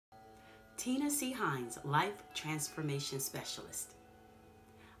Tina C. Hines, Life Transformation Specialist.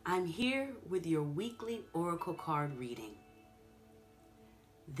 I'm here with your weekly Oracle card reading.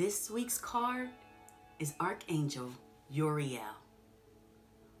 This week's card is Archangel Uriel.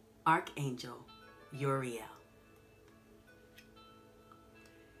 Archangel Uriel.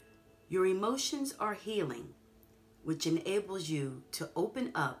 Your emotions are healing, which enables you to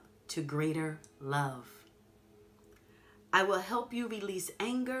open up to greater love. I will help you release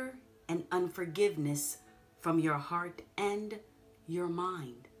anger and unforgiveness from your heart and your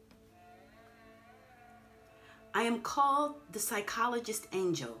mind. I am called the psychologist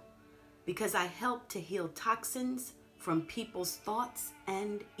angel because I help to heal toxins from people's thoughts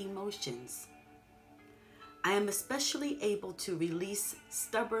and emotions. I am especially able to release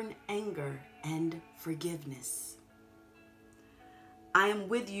stubborn anger and forgiveness. I am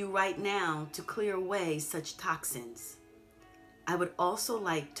with you right now to clear away such toxins. I would also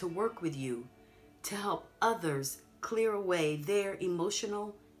like to work with you to help others clear away their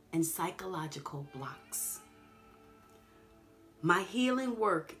emotional and psychological blocks. My healing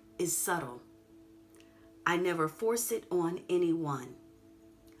work is subtle. I never force it on anyone.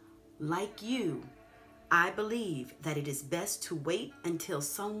 Like you, I believe that it is best to wait until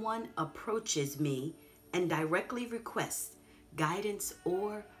someone approaches me and directly requests guidance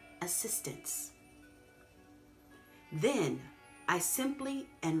or assistance. Then I simply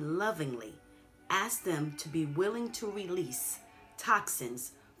and lovingly ask them to be willing to release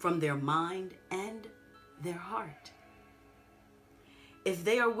toxins from their mind and their heart. If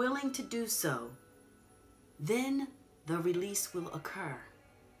they are willing to do so, then the release will occur.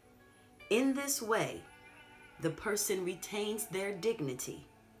 In this way, the person retains their dignity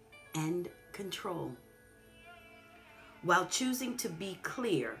and control while choosing to be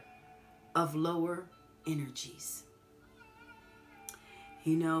clear of lower energies.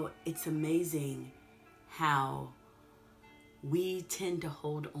 You know, it's amazing how we tend to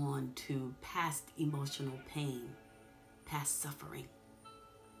hold on to past emotional pain, past suffering.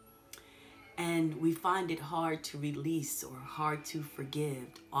 And we find it hard to release or hard to forgive,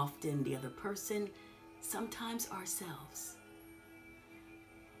 often the other person, sometimes ourselves.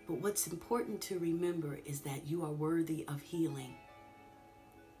 But what's important to remember is that you are worthy of healing,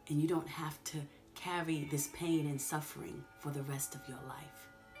 and you don't have to carry this pain and suffering for the rest of your life.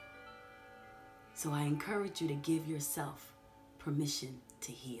 So I encourage you to give yourself permission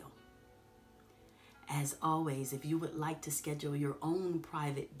to heal. As always, if you would like to schedule your own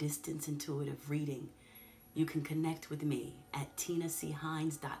private distance intuitive reading, you can connect with me at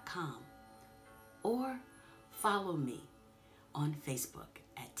tinachines.com or follow me on Facebook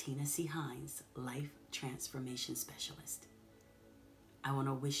at Tina C. Hines, Life Transformation Specialist. I want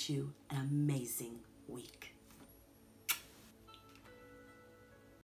to wish you an amazing week.